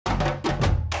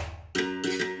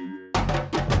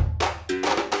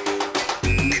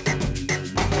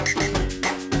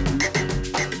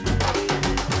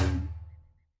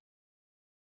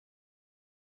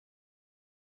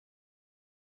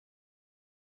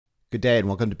Good day and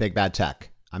welcome to Big Bad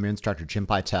Tech. I'm your instructor, Jim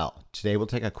Pytel. Today we'll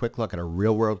take a quick look at a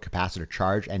real-world capacitor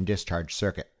charge and discharge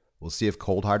circuit. We'll see if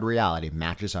cold hard reality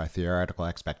matches our theoretical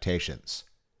expectations.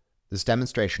 This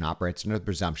demonstration operates under the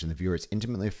presumption the viewer is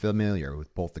intimately familiar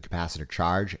with both the capacitor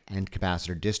charge and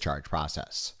capacitor discharge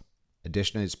process.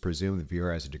 Additionally, it's presumed the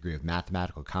viewer has a degree of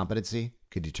mathematical competency,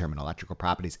 can determine electrical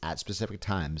properties at specific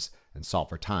times, and solve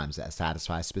for times that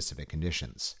satisfy specific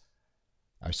conditions.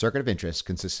 Our circuit of interest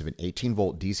consists of an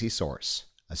 18-volt DC source,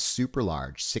 a super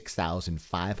large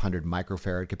 6,500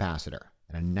 microfarad capacitor,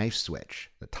 and a knife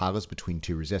switch that toggles between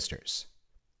two resistors.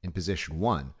 In position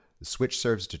 1, the switch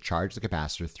serves to charge the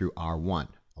capacitor through R1,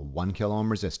 a 1 kilo ohm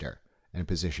resistor, and in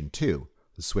position 2,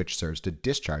 the switch serves to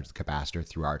discharge the capacitor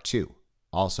through R2,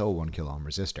 also a 1 kilo ohm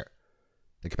resistor.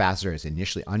 The capacitor is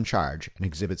initially uncharged and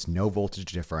exhibits no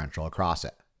voltage differential across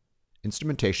it.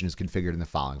 Instrumentation is configured in the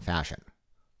following fashion.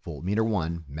 Voltmeter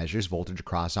 1 measures voltage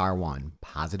across R1,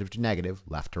 positive to negative,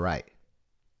 left to right.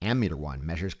 Ammeter 1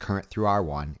 measures current through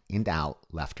R1, in to out,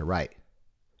 left to right.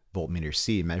 Voltmeter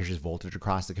C measures voltage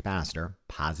across the capacitor,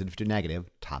 positive to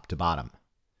negative, top to bottom.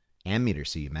 Ammeter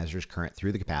C measures current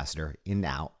through the capacitor, in to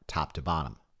out, top to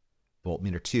bottom.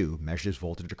 Voltmeter 2 measures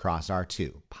voltage across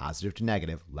R2, positive to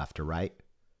negative, left to right.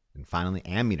 And finally,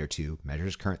 ammeter 2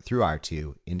 measures current through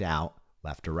R2, in to out,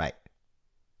 left to right.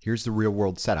 Here's the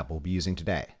real-world setup we'll be using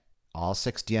today. All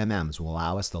 6 DMMs will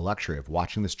allow us the luxury of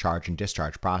watching this charge and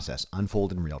discharge process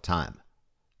unfold in real time.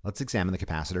 Let's examine the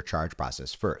capacitor charge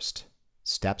process first.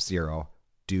 Step 0,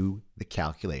 do the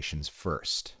calculations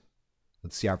first.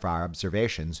 Let's see if our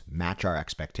observations match our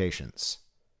expectations.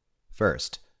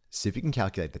 First, see if you can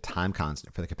calculate the time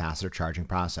constant for the capacitor charging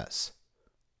process.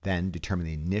 Then, determine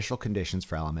the initial conditions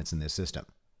for elements in this system.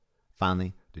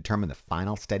 Finally, determine the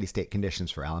final steady-state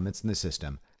conditions for elements in the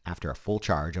system after a full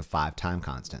charge of 5 time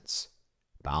constants.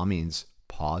 By all means,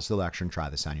 pause the lecture and try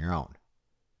this on your own.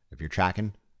 If you're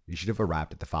tracking, you should have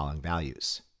arrived at the following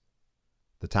values.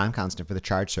 The time constant for the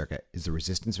charge circuit is the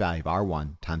resistance value of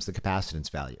R1 times the capacitance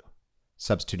value.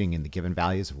 Substituting in the given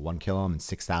values of 1 kilo ohm and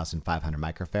 6,500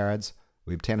 microfarads,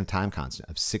 we obtain a time constant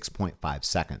of 6.5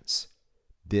 seconds.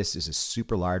 This is a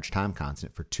super large time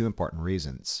constant for 2 important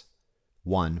reasons.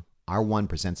 1, R1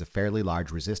 presents a fairly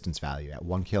large resistance value at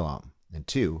 1 kilo ohm. And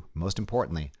 2, most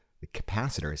importantly, the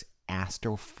capacitor is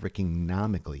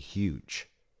astro-freaking-nomically huge.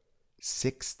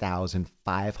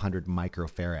 6,500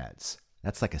 microfarads.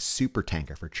 That's like a super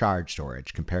tanker for charge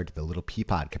storage compared to the little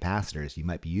peapod capacitors you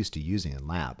might be used to using in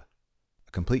lab.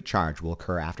 A complete charge will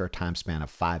occur after a time span of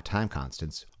 5 time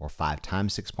constants, or 5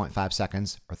 times 6.5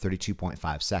 seconds, or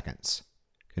 32.5 seconds.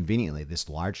 Conveniently, this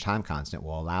large time constant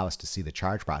will allow us to see the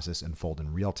charge process unfold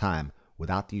in real time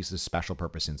without the use of special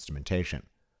purpose instrumentation.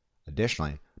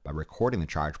 Additionally, by recording the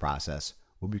charge process,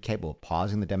 we'll be capable of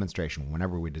pausing the demonstration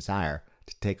whenever we desire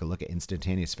to take a look at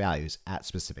instantaneous values at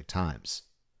specific times.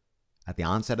 At the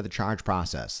onset of the charge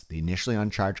process, the initially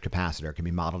uncharged capacitor can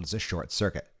be modeled as a short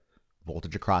circuit.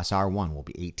 Voltage across R1 will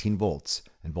be 18 volts,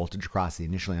 and voltage across the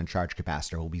initially uncharged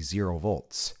capacitor will be 0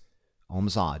 volts.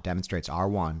 Ohm's law demonstrates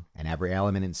R1, and every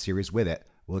element in series with it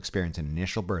will experience an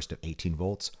initial burst of 18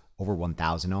 volts over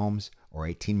 1000 ohms, or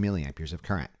 18 milliamperes of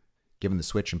current. Given the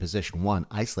switch in position 1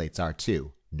 isolates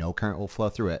R2, no current will flow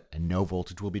through it and no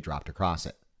voltage will be dropped across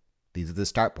it. These are the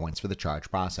start points for the charge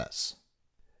process.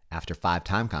 After 5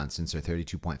 time constants, or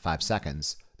 32.5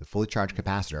 seconds, the fully charged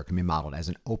capacitor can be modeled as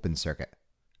an open circuit.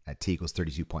 At t equals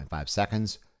 32.5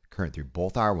 seconds, current through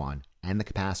both R1 and the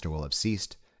capacitor will have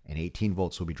ceased, and 18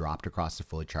 volts will be dropped across the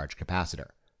fully charged capacitor.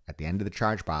 At the end of the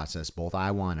charge process, both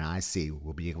I1 and IC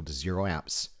will be equal to 0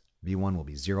 amps, V1 will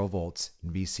be 0 volts,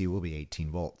 and VC will be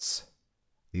 18 volts.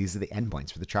 These are the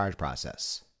endpoints for the charge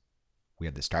process. We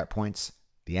have the start points,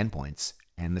 the endpoints,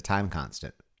 and the time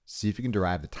constant. See if you can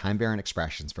derive the time-variant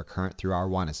expressions for current through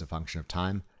R1 as a function of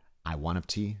time, I1 of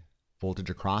t, voltage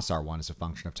across R1 as a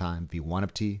function of time, V1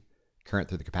 of t, current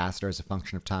through the capacitor as a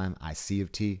function of time, IC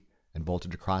of t, and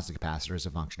voltage across the capacitor as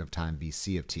a function of time,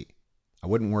 VC of t. I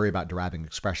wouldn't worry about deriving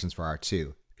expressions for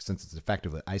R2, since it's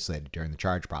effectively isolated during the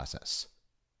charge process.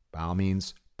 By all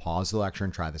means, pause the lecture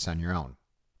and try this on your own.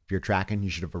 If you're tracking, you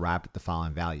should have arrived at the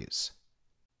following values.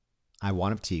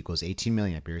 I1 of t equals 18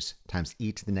 milliamperes times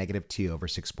e to the negative t over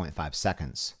 6.5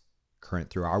 seconds. Current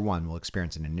through R1 will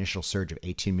experience an initial surge of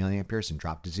 18 milliamperes and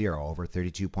drop to 0 over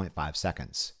 32.5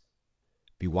 seconds.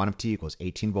 V1 of t equals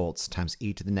 18 volts times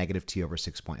e to the negative t over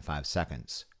 6.5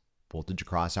 seconds. Voltage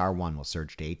across R1 will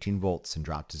surge to 18 volts and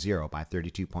drop to 0 by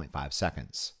 32.5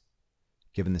 seconds.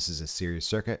 Given this is a series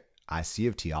circuit, IC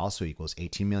of t also equals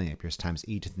 18 milliamperes times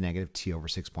e to the negative t over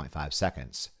 6.5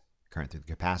 seconds. Current through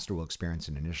the capacitor will experience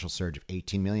an initial surge of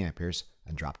 18 milliamperes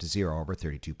and drop to 0 over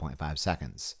 32.5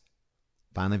 seconds.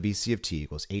 Finally, Vc of t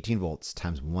equals 18 volts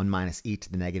times 1 minus e to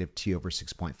the negative t over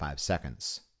 6.5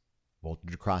 seconds.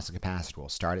 Voltage across the capacitor will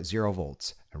start at 0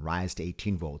 volts and rise to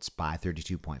 18 volts by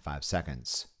 32.5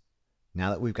 seconds. Now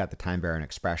that we've got the time-varying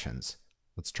expressions,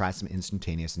 let's try some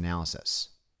instantaneous analysis.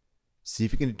 See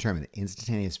if you can determine the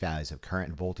instantaneous values of current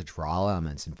and voltage for all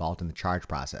elements involved in the charge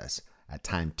process at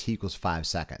time t equals 5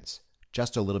 seconds,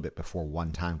 just a little bit before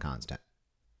one time constant.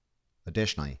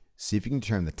 Additionally, see if you can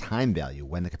determine the time value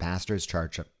when the capacitor is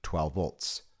charged up to 12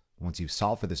 volts. Once you've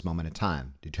solved for this moment in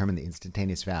time, determine the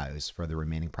instantaneous values for the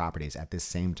remaining properties at this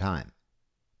same time.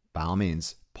 By all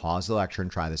means, pause the lecture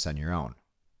and try this on your own.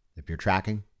 If you're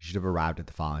tracking, you should have arrived at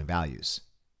the following values.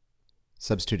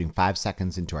 Substituting 5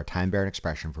 seconds into our time-varying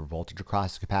expression for voltage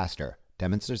across the capacitor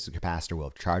demonstrates the capacitor will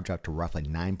have charged up to roughly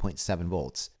 9.7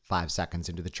 volts 5 seconds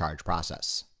into the charge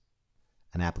process.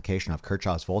 An application of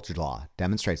Kirchhoff's voltage law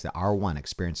demonstrates that R1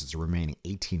 experiences a remaining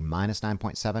 18 minus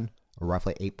 9.7, or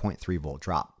roughly 8.3 volt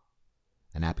drop.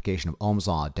 An application of Ohm's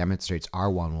law demonstrates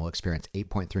R1 will experience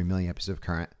 8.3 milliamperes of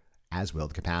current, as will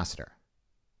the capacitor.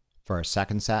 For our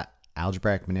second set,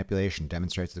 algebraic manipulation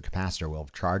demonstrates the capacitor will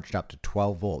have charged up to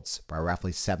 12 volts by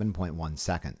roughly 7.1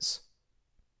 seconds.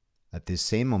 At this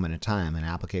same moment in time, an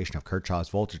application of Kirchhoff's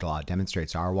voltage law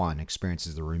demonstrates R1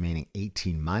 experiences the remaining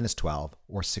 18 minus 12,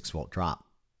 or 6 volt drop.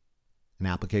 An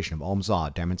application of Ohm's law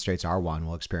demonstrates R1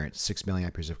 will experience 6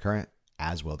 milliamperes of current,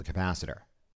 as will the capacitor.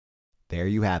 There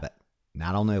you have it.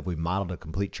 Not only have we modeled a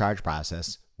complete charge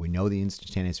process, we know the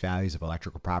instantaneous values of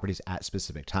electrical properties at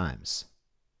specific times.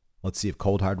 Let's see if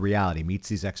cold hard reality meets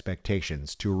these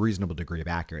expectations to a reasonable degree of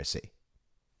accuracy.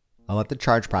 I'll let the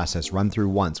charge process run through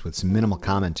once with some minimal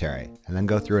commentary, and then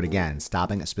go through it again,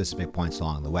 stopping at specific points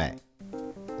along the way.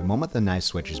 The moment the knife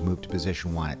switch is moved to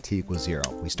position 1 at t equals 0,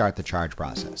 we start the charge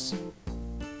process.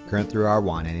 Current through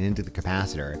R1 and into the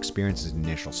capacitor experiences an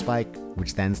initial spike,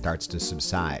 which then starts to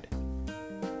subside.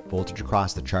 Voltage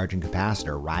across the charging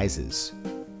capacitor rises.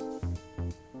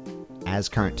 As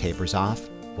current tapers off,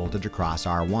 voltage across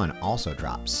R1 also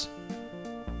drops.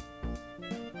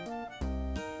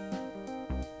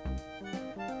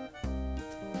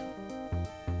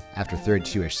 After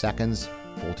 32-ish seconds,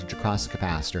 voltage across the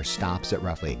capacitor stops at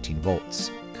roughly 18 volts.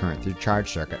 Current through the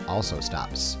charge circuit also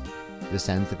stops. This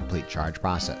ends the complete charge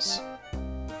process.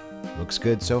 Looks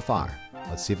good so far.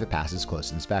 Let's see if it passes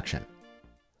close inspection.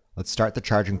 Let's start the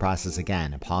charging process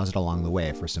again and pause it along the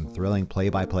way for some thrilling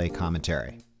play-by-play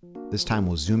commentary. This time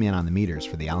we'll zoom in on the meters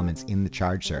for the elements in the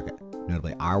charge circuit,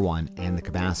 notably R1 and the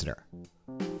capacitor.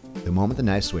 The moment the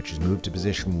knife switch is moved to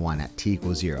position 1 at t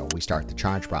equals 0, we start the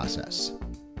charge process.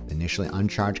 The initially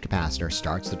uncharged capacitor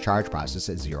starts the charge process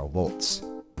at 0 volts.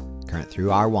 Current through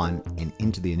R1 and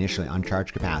into the initially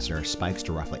uncharged capacitor spikes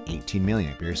to roughly 18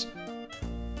 milliamperes.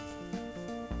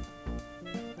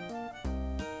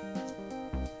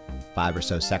 Five or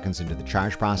so seconds into the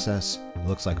charge process, it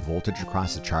looks like voltage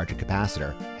across the charging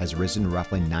capacitor has risen to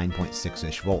roughly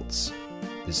 9.6-ish volts.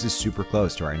 This is super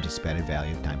close to our anticipated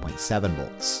value of 9.7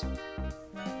 volts.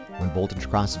 When voltage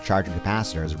across the charging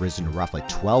capacitor has risen to roughly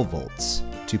 12 volts,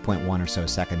 2.1 or so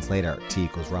seconds later, t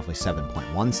equals roughly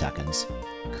 7.1 seconds,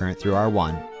 current through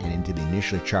R1 and into the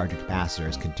initially charging capacitor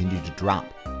has continued to drop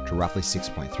to roughly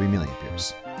 6.3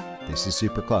 milliamperes. This is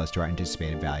super close to our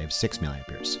anticipated value of 6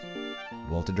 milliamperes.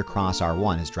 Voltage across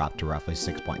R1 has dropped to roughly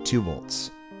 6.2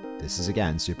 volts. This is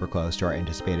again super close to our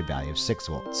anticipated value of 6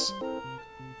 volts.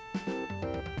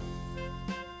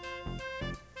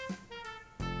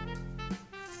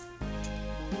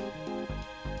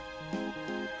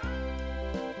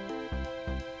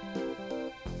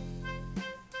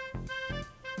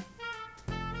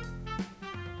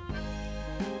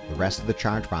 The rest of the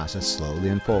charge process slowly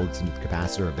unfolds until the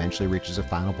capacitor eventually reaches a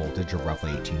final voltage of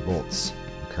roughly 18 volts.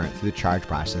 Current through the charge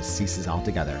process ceases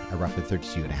altogether at roughly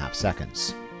 32.5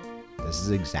 seconds. This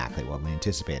is exactly what we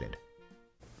anticipated.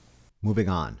 Moving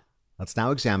on, let's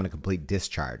now examine a complete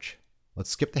discharge. Let's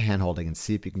skip the handholding and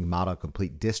see if you can model a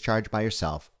complete discharge by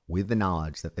yourself with the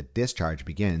knowledge that the discharge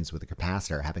begins with the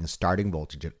capacitor having a starting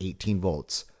voltage of 18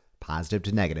 volts, positive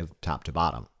to negative, top to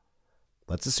bottom.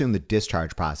 Let's assume the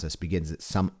discharge process begins at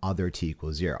some other t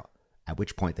equals 0, at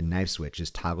which point the knife switch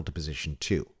is toggled to position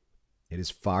 2. It is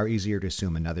far easier to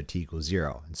assume another t equals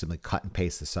 0 and simply cut and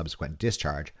paste the subsequent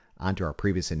discharge onto our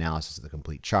previous analysis of the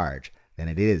complete charge than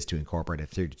it is to incorporate a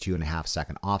 32.5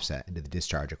 second offset into the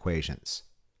discharge equations.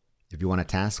 If you want a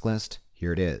task list,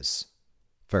 here it is.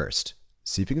 First,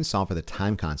 see if you can solve for the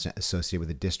time constant associated with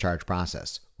the discharge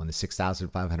process when the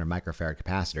 6,500 microfarad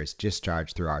capacitor is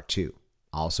discharged through R2,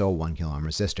 also a 1 kilo ohm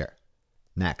resistor.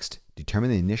 Next, determine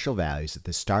the initial values at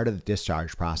the start of the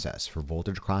discharge process for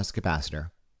voltage across the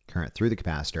capacitor, current through the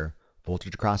capacitor,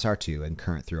 voltage across R2, and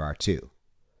current through R2.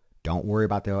 Don't worry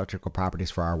about the electrical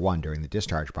properties for R1 during the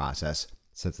discharge process,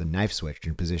 since the knife switch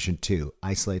in position 2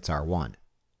 isolates R1.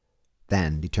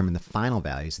 Then determine the final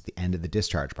values at the end of the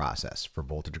discharge process for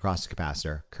voltage across the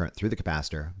capacitor, current through the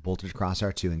capacitor, voltage across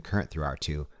R2, and current through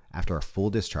R2 after a full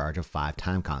discharge of 5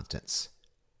 time constants.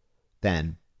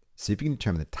 Then, see if you can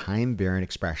determine the time-varying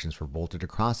expressions for voltage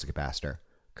across the capacitor,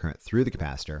 current through the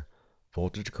capacitor,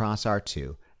 voltage across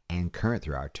R2, and current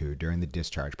through R2 during the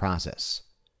discharge process.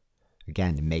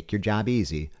 Again, to make your job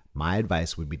easy, my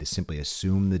advice would be to simply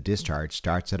assume the discharge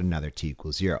starts at another t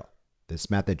equals 0. This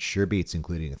method sure beats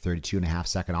including a 32.5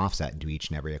 second offset into each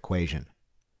and every equation.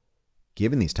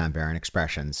 Given these time-varying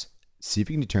expressions, see if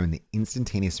you can determine the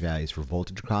instantaneous values for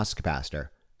voltage across the capacitor,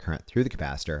 current through the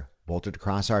capacitor, voltage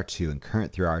across R2, and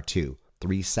current through R2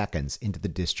 3 seconds into the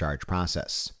discharge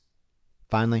process.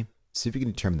 Finally, see if you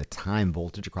can determine the time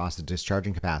voltage across the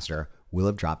discharging capacitor will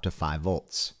have dropped to 5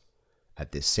 volts.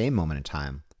 At this same moment in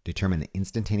time, determine the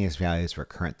instantaneous values for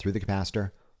current through the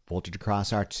capacitor, voltage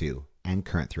across R2, and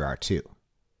current through R2.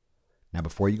 Now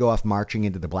before you go off marching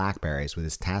into the blackberries with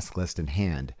this task list in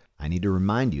hand, I need to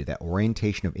remind you that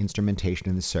orientation of instrumentation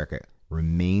in the circuit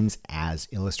remains as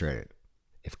illustrated.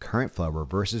 If current flow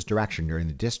reverses direction during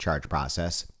the discharge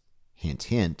process, hint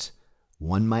hint,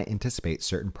 one might anticipate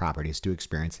certain properties to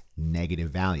experience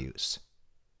negative values.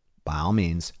 By all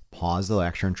means, pause the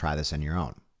lecture and try this on your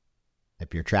own.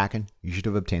 If you're tracking, you should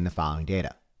have obtained the following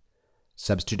data.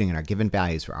 Substituting in our given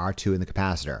values for R2 in the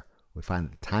capacitor, we find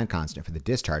the time constant for the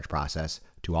discharge process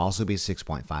to also be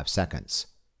 6.5 seconds.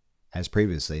 As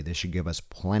previously, this should give us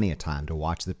plenty of time to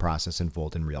watch the process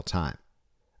unfold in real time.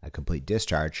 A complete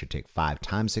discharge should take 5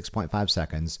 times 6.5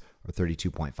 seconds, or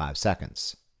 32.5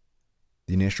 seconds.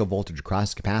 The initial voltage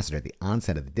across the capacitor at the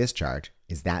onset of the discharge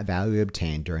is that value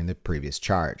obtained during the previous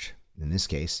charge, in this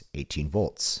case 18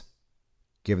 volts.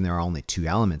 Given there are only 2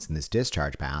 elements in this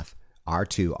discharge path,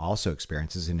 R2 also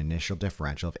experiences an initial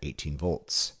differential of 18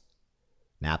 volts.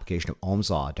 An application of Ohm's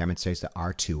law demonstrates that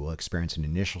R2 will experience an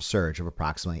initial surge of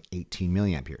approximately 18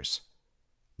 milliamperes.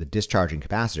 The discharging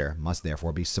capacitor must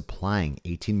therefore be supplying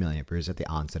 18 milliamperes at the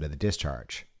onset of the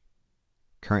discharge.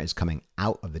 Current is coming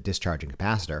out of the discharging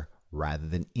capacitor rather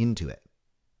than into it.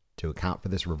 To account for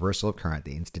this reversal of current,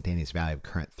 the instantaneous value of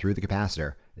current through the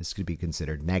capacitor is to be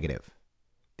considered negative.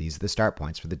 These are the start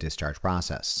points for the discharge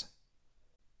process.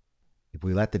 If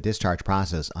we let the discharge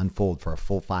process unfold for a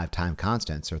full 5 time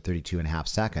constants, or 32.5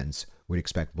 seconds, we'd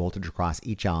expect voltage across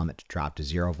each element to drop to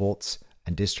 0 volts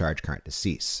and discharge current to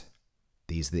cease.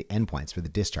 These are the endpoints for the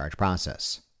discharge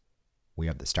process. We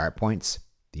have the start points,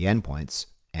 the endpoints,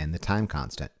 and the time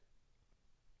constant.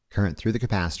 Current through the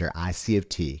capacitor IC of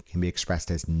t can be expressed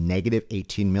as negative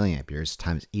 18 milliamperes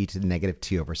times e to the negative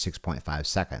t over 6.5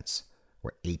 seconds,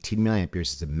 where 18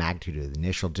 milliamperes is the magnitude of the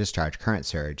initial discharge current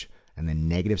surge, and the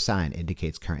negative sign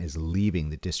indicates current is leaving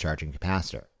the discharging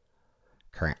capacitor.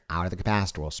 Current out of the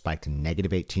capacitor will spike to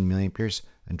negative 18 milliamperes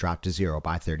and drop to 0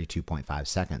 by 32.5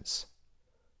 seconds.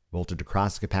 Voltage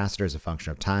across the capacitor as a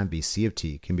function of time, Vc of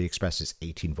t, can be expressed as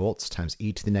 18 volts times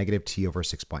e to the negative t over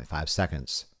 6.5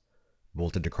 seconds.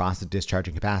 Voltage across the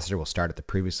discharging capacitor will start at the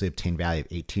previously obtained value of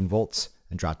 18 volts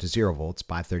and drop to 0 volts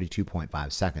by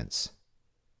 32.5 seconds.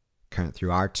 Current through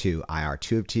R2,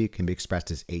 IR2 of t, can be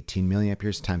expressed as 18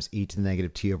 milliamperes times e to the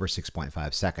negative t over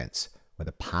 6.5 seconds, where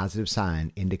the positive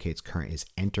sign indicates current is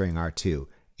entering R2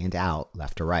 and out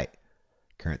left to right.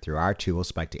 Current through R2 will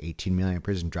spike to 18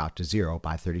 milliamperes and drop to 0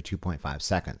 by 32.5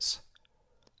 seconds.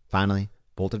 Finally,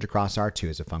 voltage across R2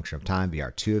 as a function of time,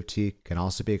 VR2 of t, can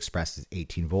also be expressed as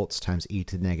 18 volts times e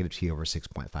to the negative t over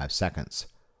 6.5 seconds.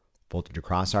 Voltage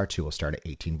across R2 will start at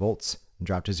 18 volts and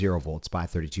drop to 0 volts by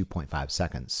 32.5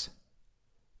 seconds.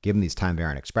 Given these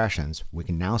time-varying expressions, we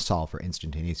can now solve for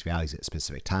instantaneous values at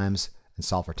specific times and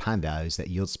solve for time values that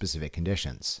yield specific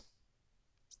conditions.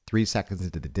 3 seconds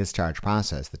into the discharge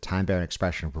process, the time-varying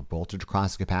expression for voltage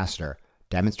across the capacitor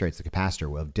demonstrates the capacitor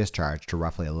will have discharged to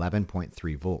roughly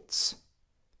 11.3 volts.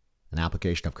 An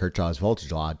application of Kirchhoff's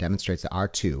voltage law demonstrates that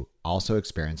R2 also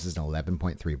experiences an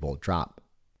 11.3 volt drop.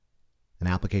 An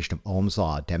application of Ohm's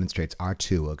law demonstrates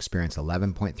R2 will experience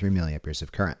 11.3 milliamperes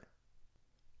of current.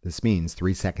 This means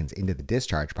 3 seconds into the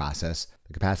discharge process,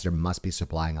 the capacitor must be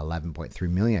supplying 11.3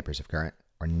 milliamperes of current,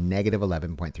 or negative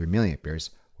 11.3 milliamperes,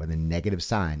 where the negative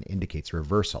sign indicates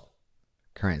reversal.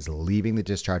 Current is leaving the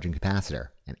discharging capacitor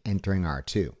and entering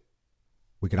R2.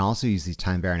 We can also use these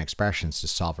time-varying expressions to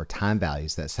solve for time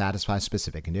values that satisfy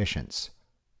specific conditions.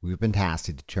 We've been tasked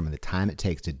to determine the time it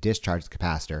takes to discharge the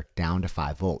capacitor down to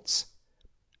 5 volts.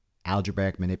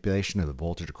 Algebraic manipulation of the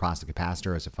voltage across the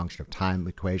capacitor as a function of time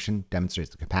equation demonstrates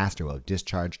the capacitor will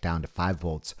discharge down to 5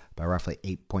 volts by roughly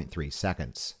 8.3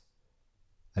 seconds.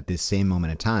 At this same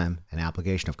moment in time, an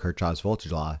application of Kirchhoff's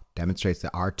voltage law demonstrates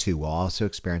that R2 will also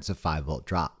experience a 5-volt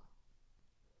drop.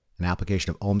 An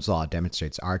application of Ohm's law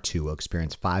demonstrates R2 will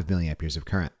experience 5 milliamperes of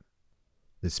current.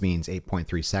 This means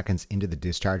 8.3 seconds into the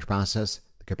discharge process,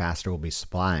 the capacitor will be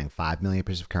supplying 5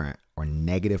 milliamperes of current, or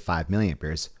negative 5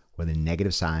 milliamperes, where the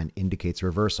negative sign indicates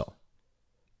reversal.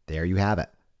 There you have it.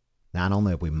 Not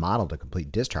only have we modeled a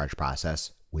complete discharge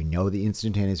process, we know the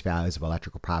instantaneous values of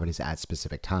electrical properties at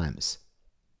specific times.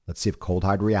 Let's see if cold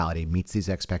hard reality meets these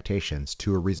expectations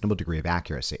to a reasonable degree of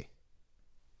accuracy.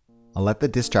 I'll let the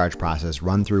discharge process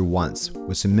run through once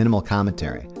with some minimal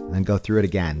commentary, and then go through it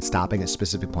again, stopping at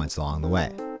specific points along the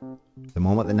way. The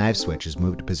moment the knife switch is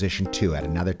moved to position 2 at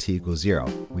another t equals 0,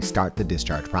 we start the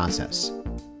discharge process.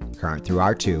 Current through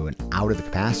R2 and out of the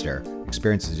capacitor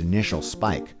experiences an initial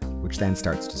spike, which then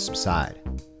starts to subside.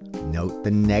 Note the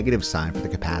negative sign for the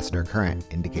capacitor current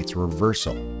indicates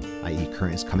reversal, i.e.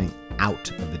 current is coming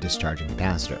out of the discharging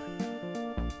capacitor.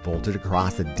 Voltage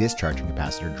across the discharging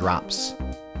capacitor drops.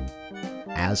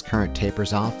 As current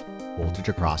tapers off, voltage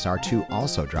across R2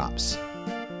 also drops.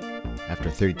 After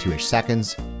 32-ish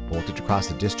seconds, voltage across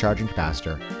the discharging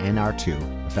capacitor and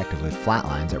R2 effectively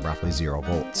flatlines at roughly 0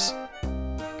 volts.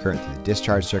 Current through the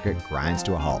discharge circuit grinds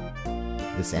to a halt.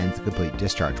 This ends the complete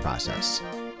discharge process.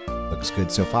 Looks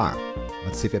good so far.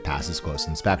 Let's see if it passes close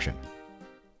inspection.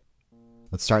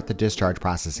 Let's start the discharge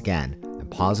process again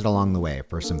and pause it along the way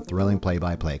for some thrilling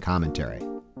play-by-play commentary.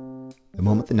 The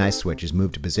moment the knife switch is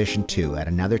moved to position 2 at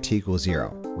another t equals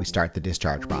 0, we start the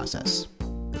discharge process.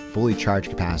 The fully charged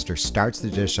capacitor starts the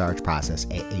discharge process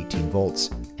at 18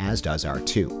 volts, as does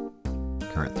R2.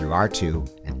 Current through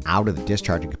R2 and out of the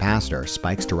discharging capacitor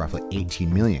spikes to roughly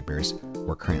 18 milliamperes,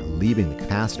 where current leaving the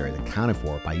capacitor is accounted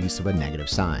for by use of a negative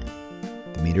sign.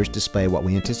 The meters display what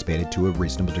we anticipated to a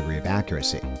reasonable degree of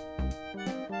accuracy.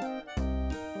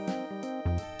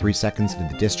 3 seconds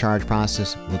into the discharge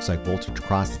process, it looks like voltage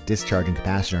across the discharging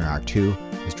capacitor in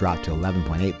R2 is dropped to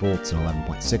 11.8 volts and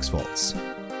 11.6 volts.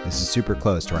 This is super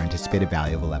close to our anticipated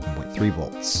value of 11.3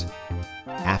 volts.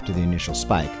 After the initial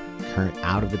spike, current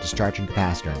out of the discharging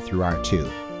capacitor and through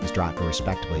R2 is dropped to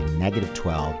respectively negative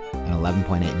 12 and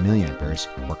 11.8 milliamperes,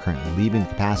 where current leaving the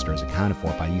capacitor is accounted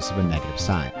for by use of a negative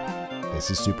sign. This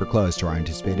is super close to our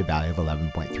anticipated value of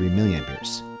 11.3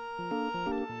 milliamperes.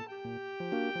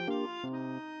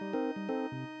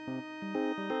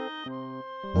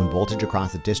 When voltage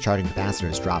across the discharging capacitor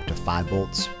is dropped to 5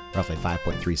 volts, roughly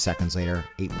 5.3 seconds later,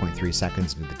 8.3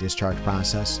 seconds into the discharge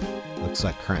process, looks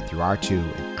like current through R2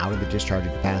 and out of the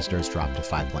discharging capacitor is dropped to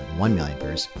 5.1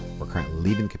 milliamperes, where current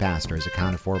leaving the capacitor is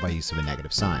accounted for by use of a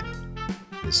negative sign.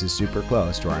 This is super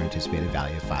close to our anticipated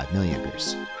value of 5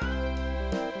 milliamperes.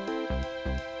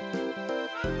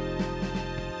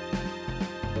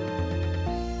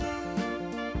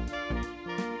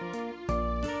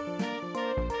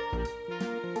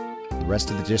 The rest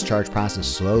of the discharge process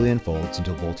slowly unfolds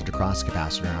until voltage across the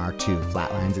capacitor in R2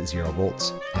 flatlines at 0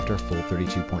 volts after a full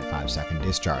 32.5 second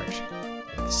discharge.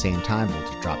 At the same time,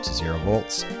 voltage drops to 0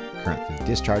 volts, current through the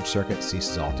discharge circuit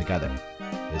ceases altogether.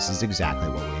 This is exactly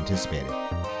what we anticipated.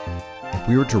 If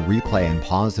we were to replay and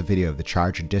pause the video of the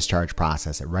charge and discharge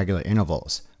process at regular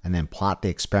intervals, and then plot the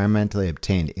experimentally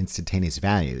obtained instantaneous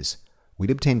values, we'd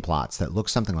obtain plots that look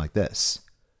something like this.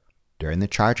 During the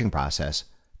charging process,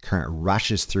 current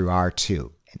rushes through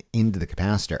R2 and into the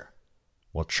capacitor.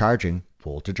 While charging,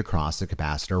 voltage across the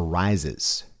capacitor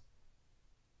rises.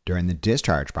 During the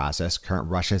discharge process, current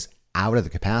rushes out of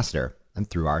the capacitor and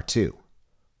through R2.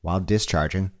 While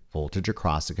discharging, voltage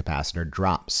across the capacitor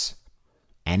drops.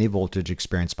 Any voltage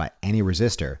experienced by any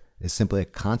resistor is simply a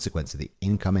consequence of the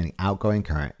incoming and outgoing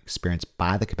current experienced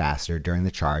by the capacitor during the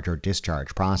charge or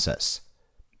discharge process.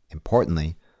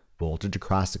 Importantly, voltage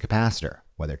across the capacitor,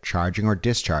 whether charging or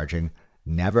discharging,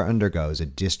 never undergoes a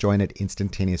disjointed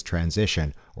instantaneous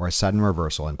transition or a sudden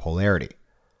reversal in polarity.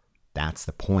 That's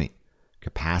the point.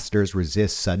 Capacitors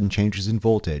resist sudden changes in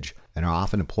voltage and are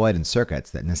often employed in circuits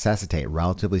that necessitate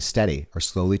relatively steady or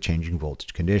slowly changing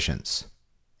voltage conditions.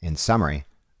 In summary,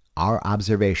 our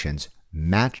observations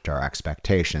matched our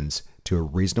expectations to a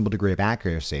reasonable degree of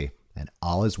accuracy, and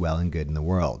all is well and good in the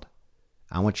world.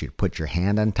 I want you to put your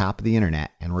hand on top of the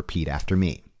internet and repeat after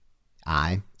me.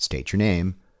 I, state your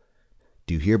name,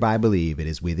 do hereby believe it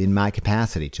is within my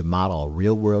capacity to model a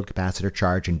real-world capacitor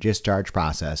charge and discharge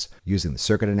process using the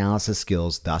circuit analysis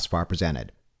skills thus far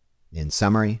presented. In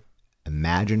summary,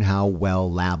 imagine how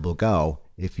well lab will go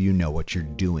if you know what you're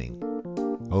doing.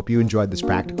 I hope you enjoyed this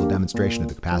practical demonstration of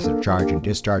the capacitor charge and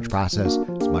discharge process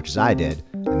as much as I did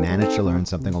and managed to learn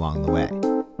something along the way.